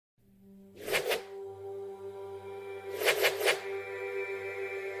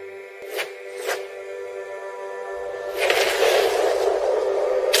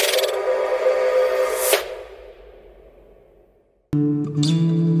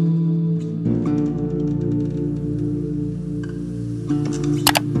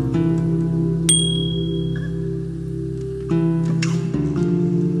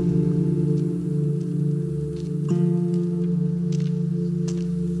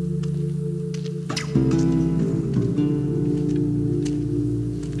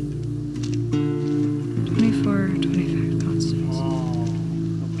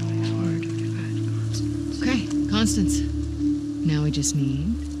Now we just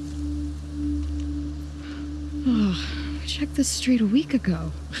need... Oh, I checked this street a week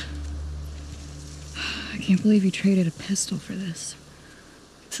ago. I can't believe you traded a pistol for this.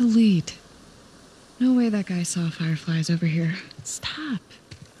 It's a lead. No way that guy saw fireflies over here. Stop.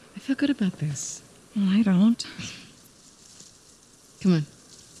 I feel good about this. Well, I don't. Come on.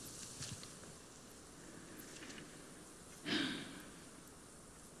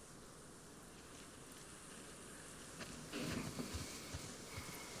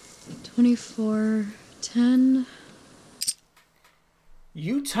 $24.10.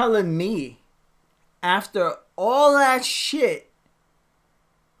 You telling me after all that shit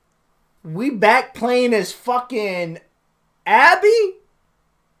we back playing as fucking Abby?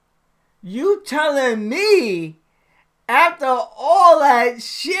 You telling me after all that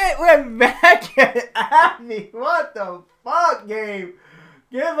shit we're back at Abby? What the fuck, game?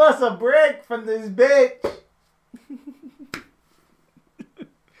 Give us a break from this bitch.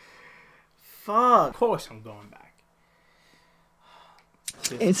 Fuck. Of course I'm going back.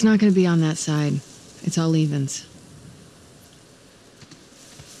 It's not going to be on that side. It's all evens.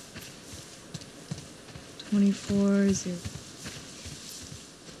 24.0.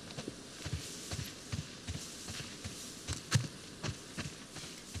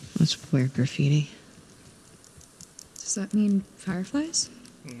 That's weird graffiti. Does that mean fireflies?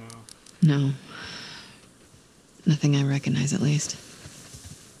 No. No. Nothing I recognize, at least.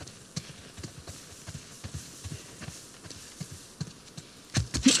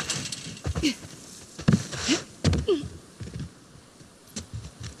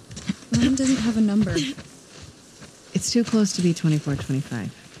 Mine doesn't have a number. It's too close to be 24.25.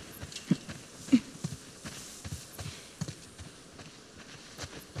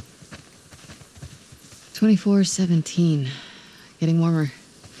 $24.17. Getting warmer.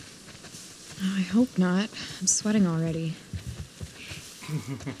 Oh, I hope not. I'm sweating already.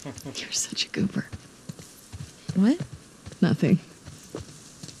 You're such a goober. What? Nothing.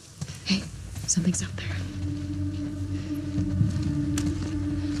 Hey, something's out there.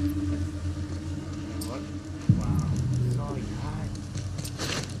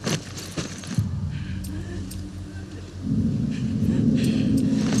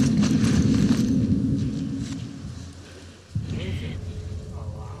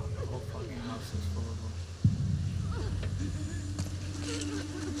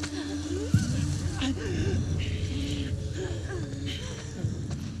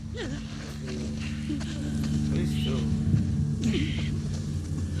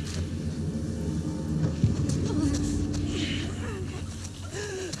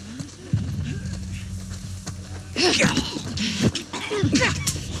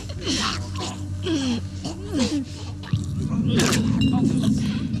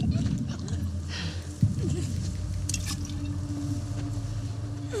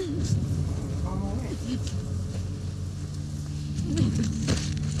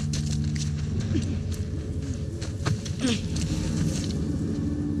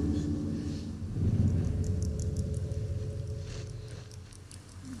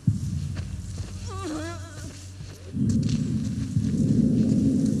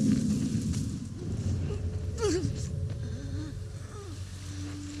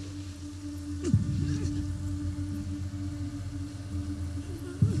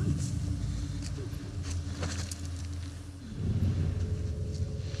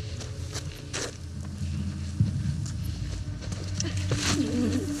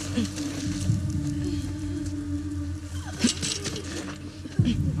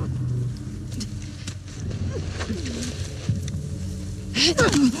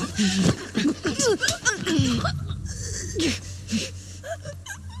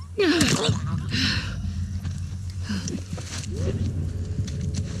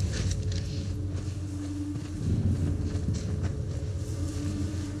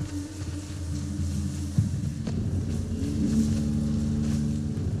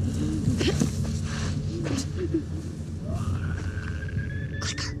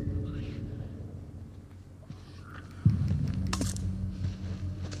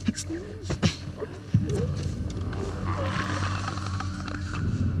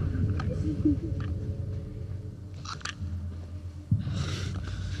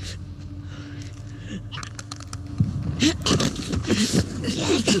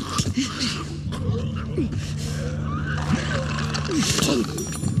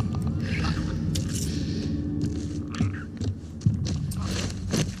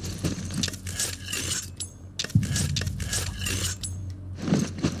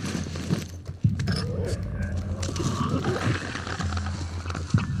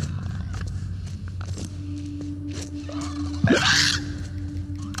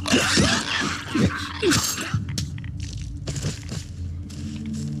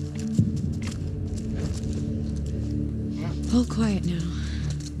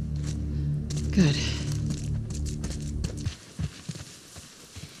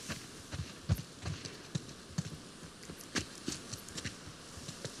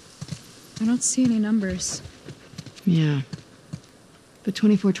 I don't see any numbers. Yeah. But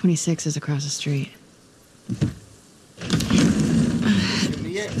 2426 is across the street. Should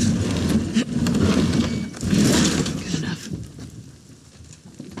be it. Good enough.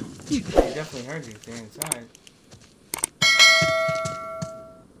 They definitely heard you if they're inside.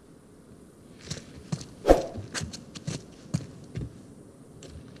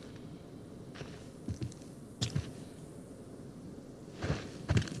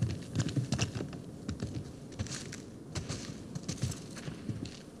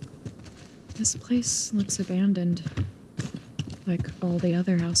 This place looks abandoned. Like all the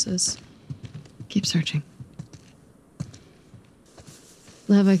other houses. Keep searching.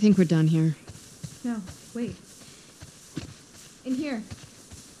 Lev, I think we're done here. No, wait. In here.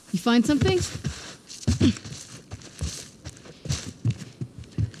 You find something?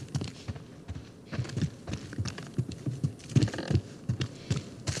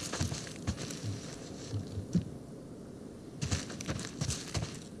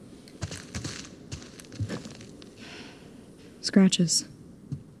 Scratches.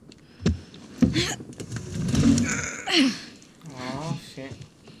 Oh shit.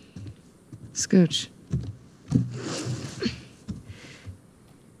 Scooch.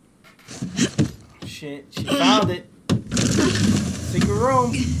 Shit, she found it. Secret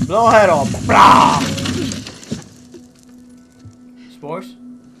room. Blow head off. Blah! Spores?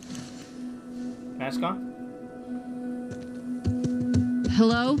 Mask on?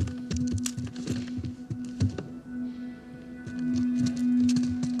 Hello?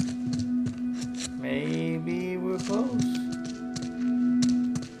 Maybe we're close.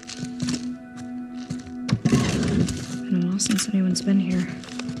 Been a while since anyone's been here.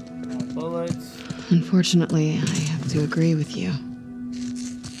 No bullets. Unfortunately, I have to agree with you.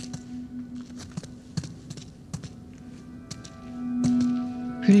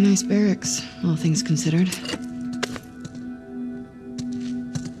 Pretty nice barracks, all things considered.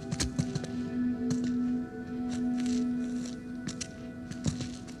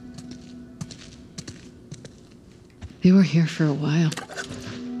 They were here for a while.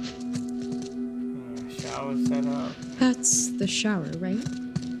 Shower set up. That's the shower, right?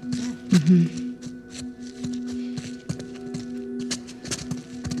 Mm-hmm.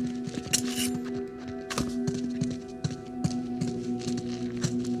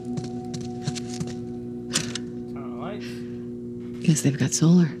 Turn on the lights. Guess they've got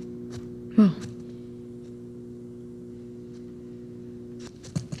solar. Oh.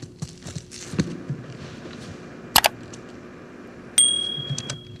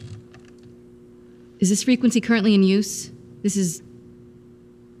 Is this frequency currently in use? This is...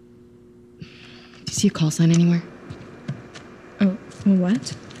 Do you see a call sign anywhere? Oh,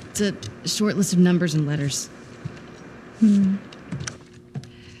 what? It's a short list of numbers and letters. Fuck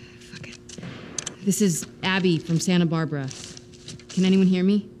it. This is Abby from Santa Barbara. Can anyone hear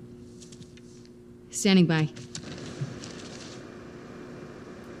me? Standing by.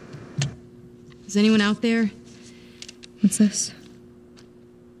 Is anyone out there? What's this?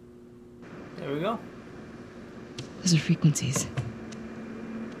 There we go. Those are frequencies.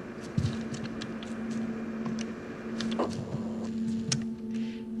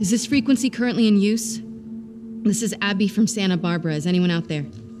 Is this frequency currently in use? This is Abby from Santa Barbara. Is anyone out there?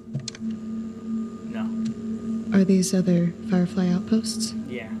 No. Are these other Firefly outposts?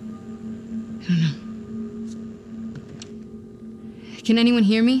 Yeah. I don't know. Can anyone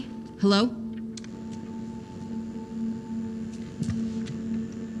hear me? Hello?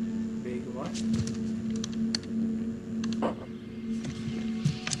 Big what?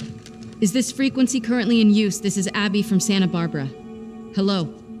 Is this frequency currently in use? This is Abby from Santa Barbara.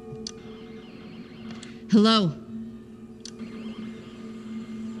 Hello? Hello?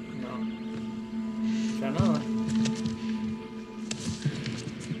 No. Try another one.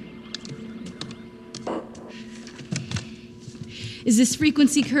 Is this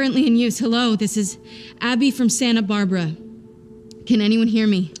frequency currently in use? Hello, this is Abby from Santa Barbara. Can anyone hear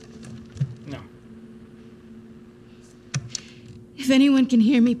me? No. If anyone can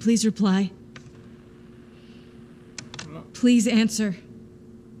hear me, please reply. No. Please answer.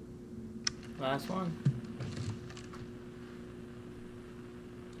 Last one.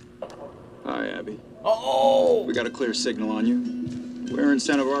 Hi, Abby. Oh! We got a clear signal on you. Where in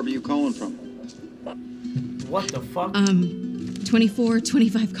Santa Barbara you calling from? What the fuck?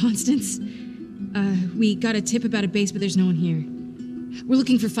 2425 Constance. We got a tip about a base, but there's no one here. We're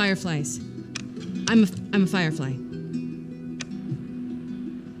looking for fireflies. I'm a firefly.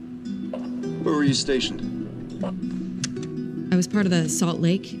 Where were you stationed? I was part of the Salt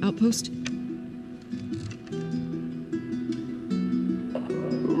Lake outpost.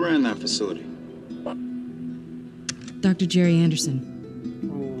 Who Who ran that facility? Dr. Jerry Anderson.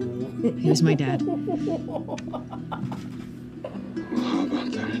 He was my dad. Well, how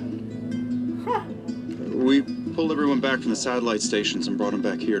about that? We pulled everyone back from the satellite stations and brought them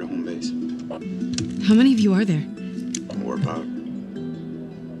back here to home base. How many of you are there? We're about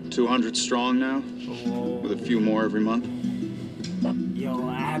 200 strong now, with a few more every month. Yo,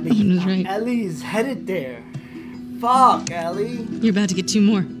 Abby. Owen was right. Ellie's headed there. Fuck, Ellie. You're about to get 2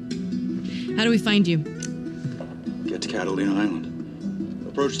 more. How do we find you? Get to Catalina Island.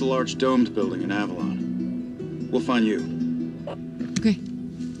 Approach the large domed building in Avalon. We'll find you. Okay.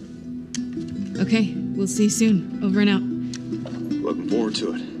 Okay, we'll see you soon. Over and out. Looking forward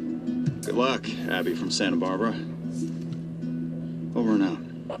to it. Good luck, Abby from Santa Barbara. Over and out.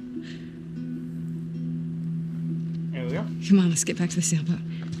 There we go. Come on, let's get back to the sailboat.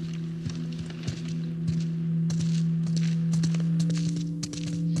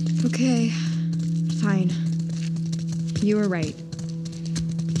 Okay, fine. You were right.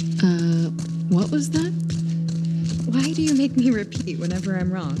 What was that? Why do you make me repeat whenever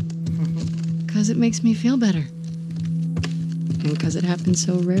I'm wrong? 'Cause it makes me feel better. And 'cause it happens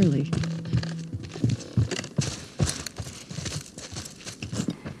so rarely.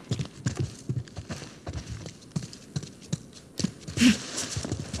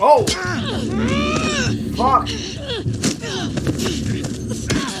 Oh! Fuck!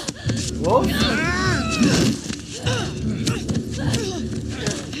 Whoa!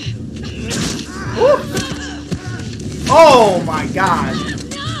 Woo. Oh my god!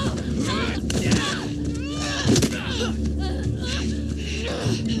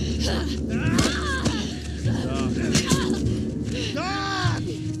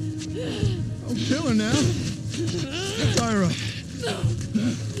 I'm killing now. Tyra.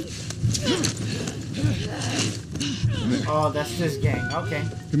 Oh, that's this gang. Okay.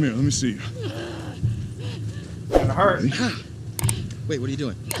 Come here, let me see you. Gonna hurt. Wait, what are you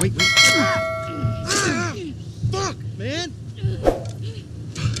doing? Wait. Fuck, man!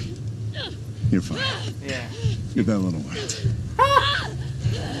 You're fine. Yeah. Get that little one.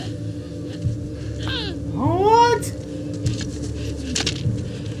 What?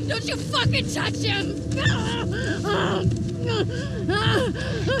 Don't you fucking touch him!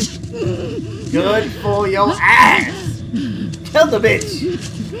 Good for your ass! Kill the bitch!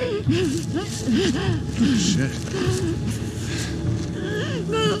 Shit.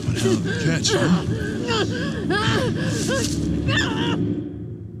 One hell of a catch, huh?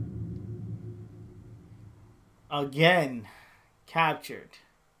 Again, captured.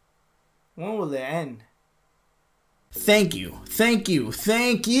 When will it end? Thank you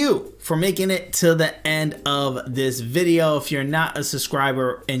for making it to the end of this video. If you're not a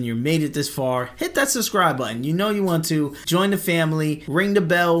subscriber and you made it this far, hit that subscribe button. You know you want to join the family, ring the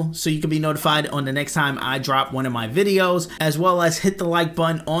bell so you can be notified on the next time I drop one of my videos, as well as hit the like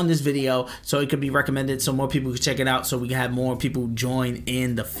button on this video so it could be recommended so more people can check it out, so we can have more people join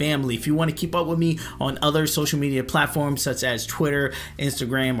in the family. If you want to keep up with me on other social media platforms such as Twitter,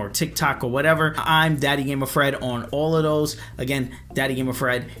 Instagram, or TikTok or whatever, I'm DaddyGamerFred on all of those. Again,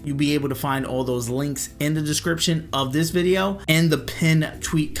 DaddyGamerFred. You'll be able to find all those links in the description of this video and the pinned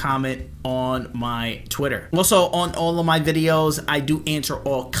tweet comment on my Twitter. Also, on all of my videos, I do answer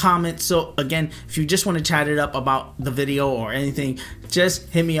all comments. So again, if you just want to chat it up about the video or anything, just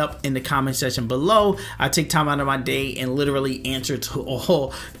hit me up in the comment section below. I take time out of my day and literally answer to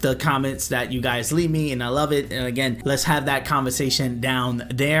all the comments that you guys leave me, and I love it. And again, let's have that conversation down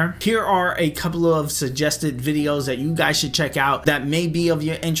there. Here are a couple of suggested videos that you guys should check out that may be of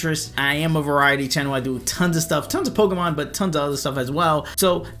your interest. I am a variety channel. I do tons of stuff, tons of Pokemon, but tons of other stuff as well.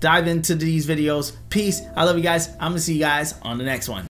 So dive into these videos. Peace. I love you guys. I'm gonna see you guys on the next one.